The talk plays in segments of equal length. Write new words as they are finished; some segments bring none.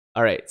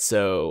All right,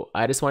 so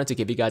I just wanted to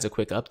give you guys a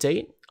quick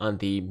update on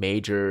the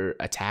major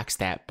attack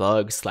stat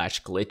bug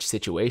slash glitch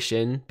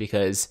situation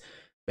because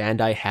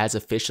Bandai has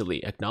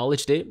officially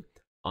acknowledged it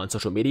on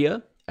social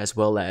media as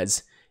well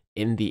as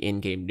in the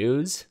in-game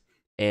news.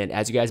 And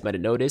as you guys might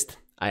have noticed,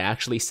 I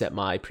actually set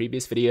my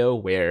previous video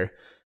where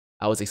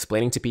I was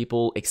explaining to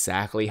people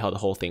exactly how the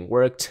whole thing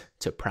worked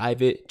to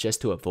private just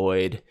to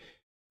avoid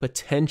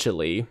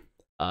potentially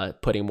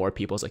putting more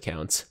people's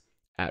accounts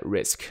at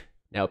risk.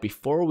 Now,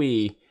 before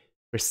we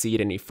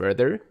proceed any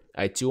further,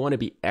 I do want to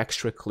be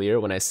extra clear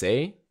when I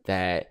say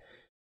that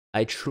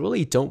I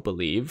truly don't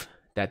believe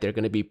that they're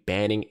going to be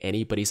banning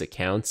anybody's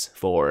accounts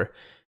for,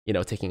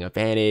 taking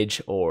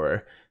advantage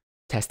or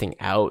testing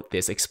out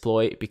this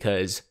exploit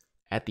because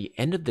at the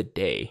end of the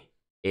day,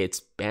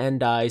 it's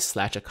Bandai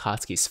slash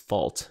Akatsuki's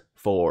fault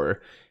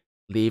for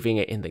leaving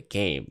it in the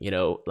game.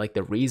 Like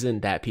the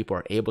reason that people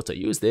are able to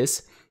use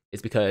this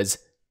is because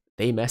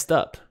they messed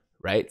up,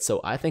 right? So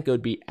I think it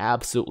would be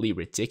absolutely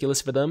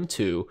ridiculous for them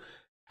to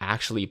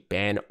actually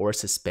ban or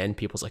suspend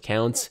people's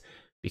accounts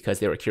because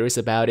they were curious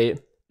about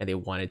it and they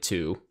wanted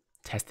to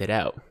test it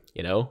out.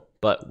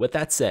 But with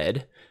that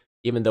said,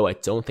 even though I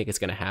don't think it's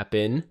going to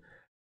happen,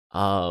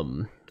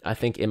 I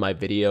think in my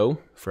video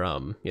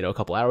from, a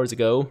couple hours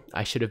ago,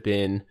 I should have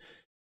been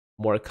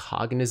more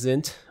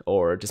cognizant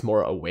or just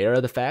more aware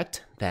of the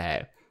fact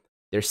that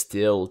there's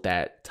still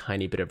that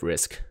tiny bit of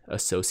risk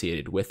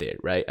associated with it,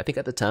 right? I think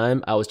at the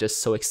time I was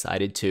just so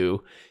excited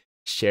to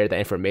share that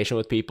information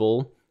with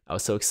people. I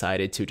was so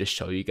excited to just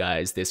show you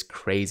guys this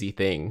crazy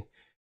thing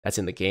that's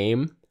in the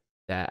game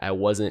that I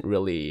wasn't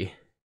really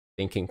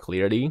thinking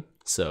clearly.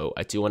 So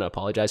I do want to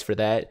apologize for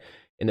that.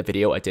 In the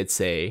video, I did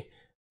say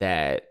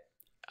that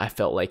I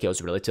felt like it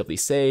was relatively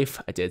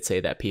safe. I did say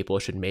that people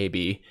should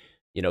maybe,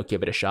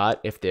 give it a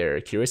shot if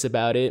they're curious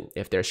about it,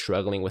 if they're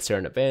struggling with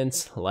certain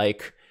events,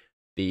 like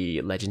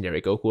the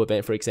legendary Goku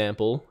event, for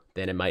example,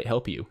 then it might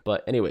help you.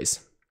 But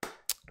anyways,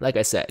 like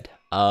I said,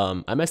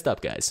 I messed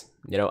up, guys.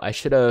 I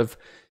should have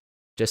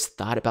just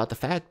thought about the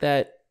fact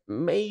that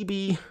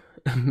maybe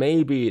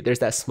there's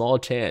that small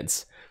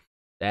chance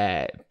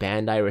that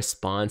Bandai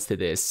responds to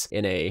this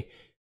in a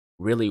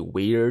really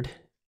weird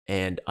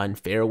and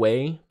unfair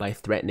way by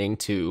threatening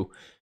to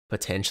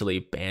potentially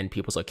ban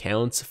people's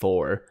accounts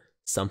for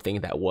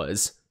something that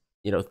was,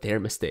 their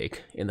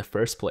mistake in the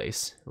first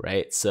place,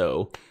 right?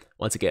 So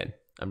once again,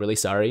 I'm really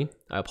sorry.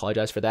 I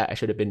apologize for that. I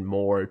should have been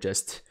more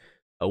just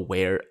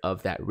aware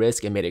of that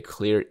risk and made it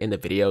clear in the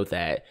video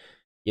that,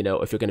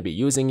 if you're going to be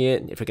using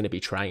it, if you're going to be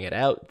trying it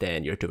out,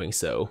 then you're doing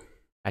so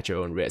at your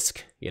own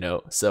risk,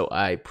 So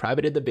I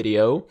privated the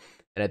video,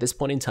 and at this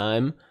point in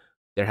time,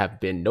 there have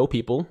been no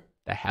people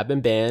that have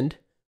been banned.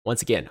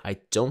 Once again, I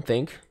don't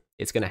think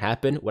it's going to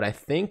happen. What I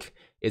think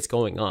is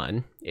going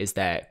on is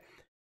that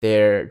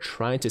they're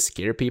trying to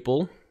scare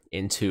people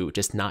into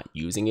just not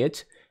using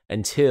it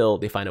until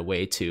they find a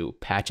way to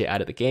patch it out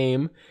of the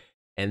game,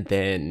 and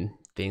then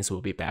things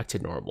will be back to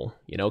normal,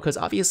 because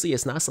obviously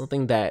it's not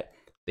something that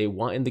they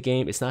want in the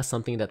game. It's not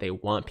something that they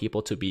want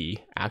people to be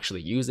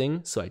actually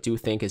using. So I do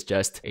think it's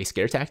just a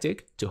scare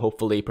tactic to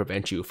hopefully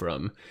prevent you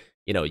from,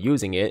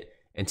 using it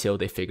until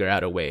they figure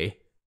out a way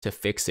to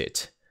fix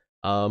it.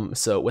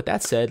 So with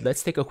that said,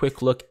 let's take a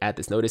quick look at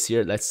this notice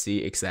here. Let's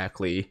see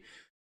exactly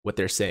what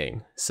they're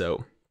saying.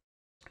 So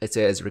it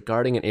says,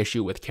 regarding an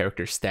issue with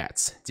character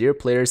stats. Dear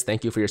players,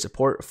 thank you for your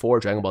support for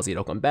Dragon Ball Z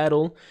Dokkan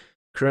Battle.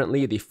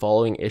 Currently, the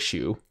following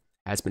issue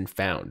has been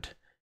found.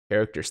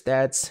 Character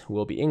stats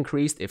will be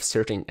increased if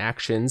certain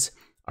actions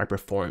are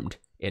performed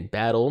in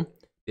battle.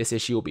 This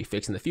issue will be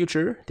fixed in the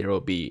future. There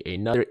will be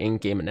another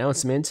in-game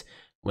announcement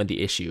when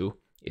the issue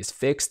is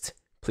fixed.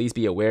 Please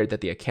be aware that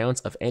the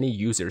accounts of any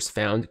users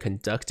found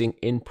conducting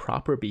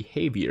improper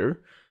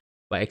behavior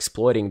by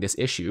exploiting this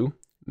issue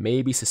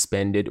may be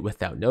suspended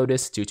without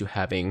notice due to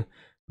having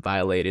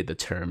violated the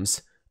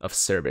terms of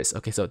service.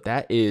 Okay, so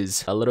that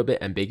is a little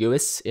bit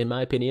ambiguous in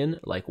my opinion.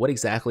 Like, what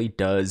exactly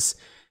does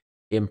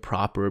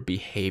improper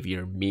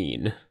behavior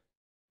mean?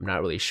 I'm not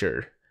really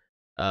sure.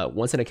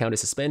 Once an account is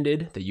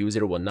suspended, the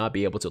user will not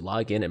be able to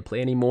log in and play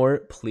anymore.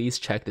 Please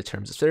check the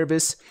terms of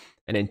service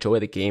and enjoy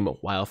the game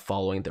while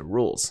following the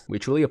rules. We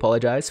truly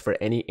apologize for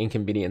any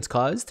inconvenience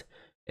caused,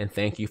 and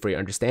thank you for your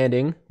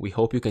understanding. We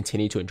hope you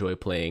continue to enjoy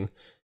playing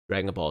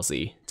Dragon Ball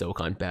Z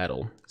Dokkan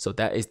Battle. So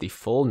that is the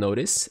full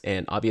notice,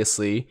 and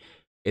obviously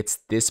it's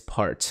this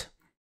part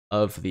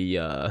of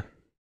the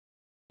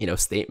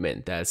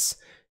statement that's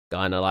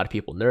gotten a lot of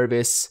people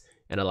nervous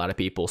and a lot of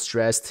people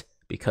stressed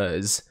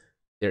because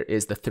there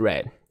is the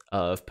threat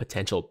of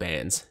potential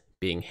bans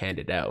being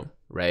handed out,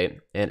 right?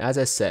 And as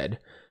I said,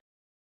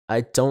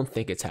 I don't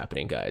think it's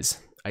happening, guys.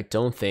 I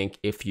don't think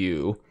if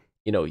you,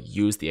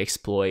 use the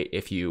exploit,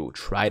 if you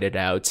tried it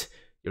out,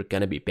 you're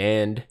gonna be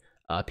banned.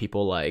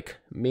 People like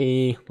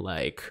me,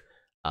 like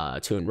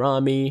Toon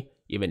Rami,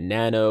 even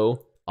Nano,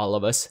 all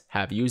of us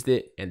have used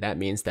it, and that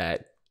means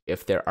that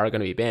if there are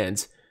gonna be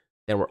bans,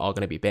 then we're all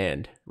gonna be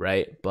banned,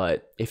 right?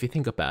 But if you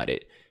think about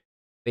it,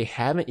 they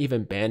haven't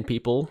even banned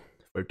people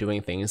for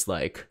doing things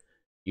like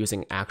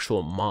using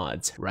actual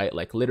mods, right?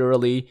 Like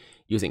literally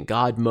using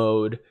God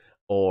mode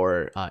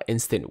or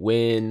instant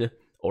win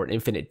or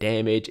infinite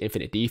damage,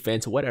 infinite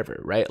defense,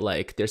 whatever, right?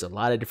 Like there's a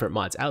lot of different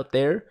mods out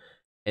there,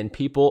 and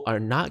people are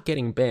not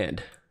getting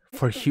banned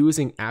for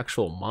using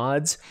actual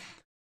mods.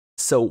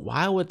 So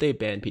why would they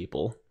ban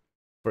people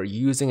for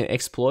using an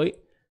exploit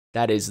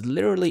that is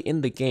literally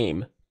in the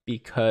game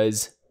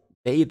because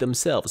they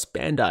themselves,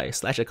 Bandai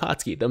 /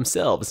 Akatsuki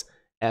themselves,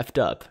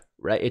 effed up,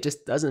 right? It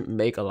just doesn't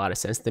make a lot of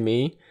sense to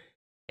me,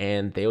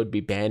 and they would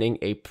be banning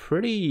a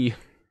pretty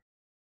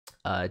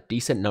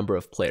decent number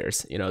of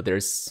players. You know,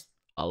 there's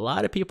a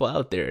lot of people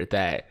out there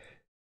that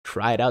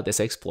tried out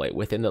this exploit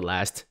within the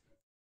last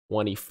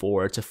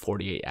 24 to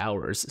 48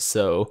 hours.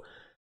 So,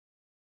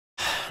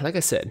 like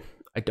I said,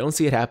 I don't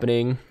see it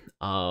happening.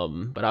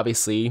 But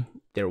obviously,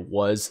 there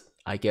was,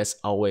 I guess,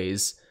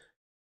 always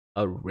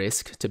a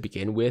risk to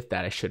begin with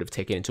that I should have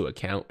taken into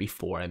account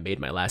before I made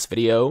my last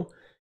video.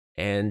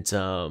 And,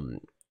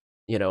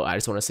 you know, I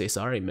just want to say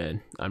sorry,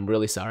 man. I'm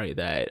really sorry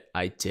that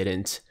I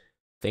didn't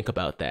think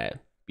about that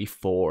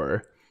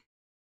before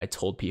I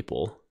told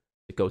people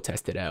to go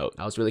test it out.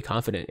 I was really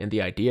confident in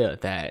the idea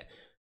that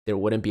there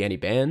wouldn't be any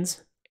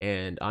bans.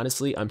 And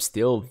honestly, I'm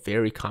still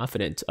very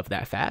confident of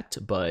that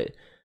fact, but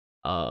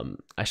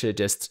I should have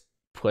just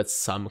put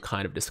some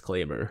kind of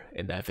disclaimer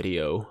in that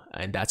video,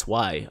 and that's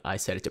why I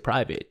set it to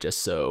private,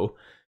 just so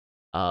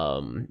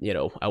you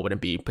know, I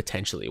wouldn't be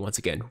potentially once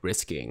again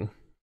risking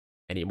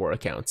any more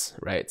accounts,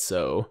 right?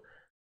 So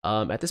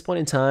at this point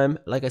in time,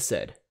 like I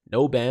said,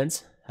 no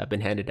bans have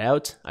been handed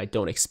out. I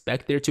don't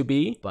expect there to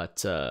be,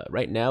 but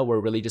right now we're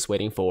really just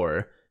waiting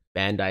for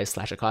Bandai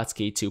 /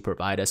 Akatsuki to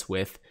provide us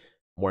with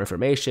more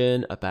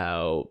information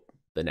about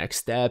the next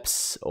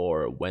steps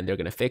or when they're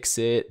gonna fix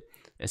it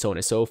and so on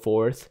and so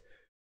forth.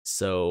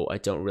 So I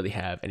don't really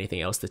have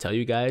anything else to tell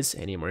you guys,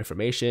 any more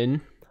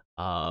information.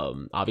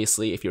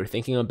 Obviously, if you're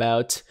thinking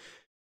about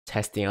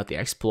testing out the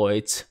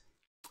exploit,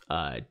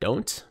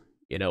 don't.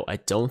 You know, I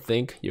don't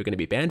think you're going to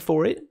be banned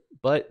for it,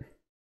 but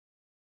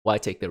why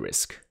take the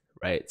risk,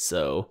 right?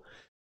 So,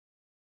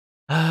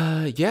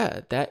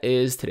 yeah, that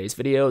is today's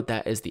video.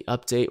 That is the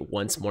update.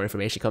 Once more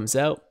information comes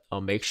out,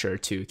 I'll make sure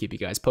to keep you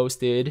guys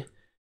posted.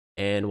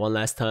 And one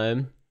last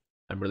time,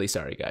 I'm really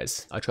sorry,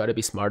 guys. I'll try to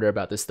be smarter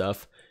about this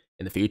stuff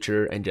in the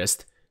future and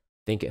just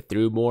think it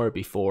through more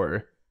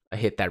before I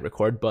hit that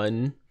record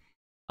button.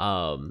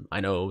 I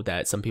know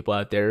that some people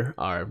out there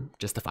are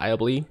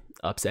justifiably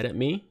upset at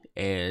me,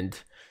 and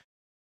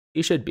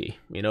you should be,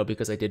 you know,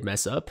 because I did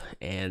mess up,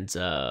 and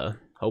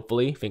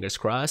hopefully, fingers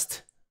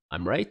crossed,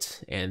 I'm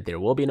right, and there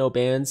will be no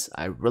bans.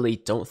 I really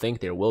don't think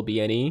there will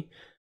be any.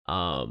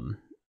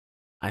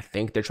 I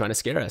think they're trying to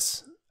scare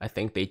us. I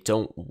think they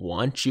don't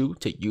want you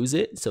to use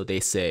it, so they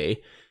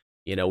say,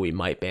 you know, we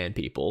might ban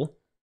people,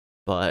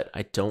 but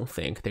I don't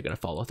think they're gonna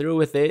follow through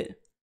with it.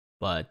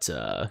 But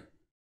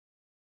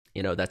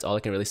you know, that's all I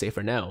can really say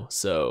for now.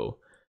 So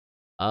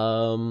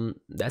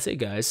that's it,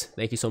 guys.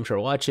 Thank you so much for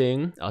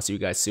watching. I'll see you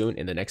guys soon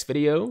in the next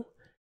video,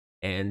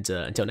 and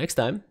until next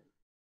time,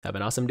 have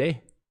an awesome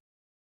day.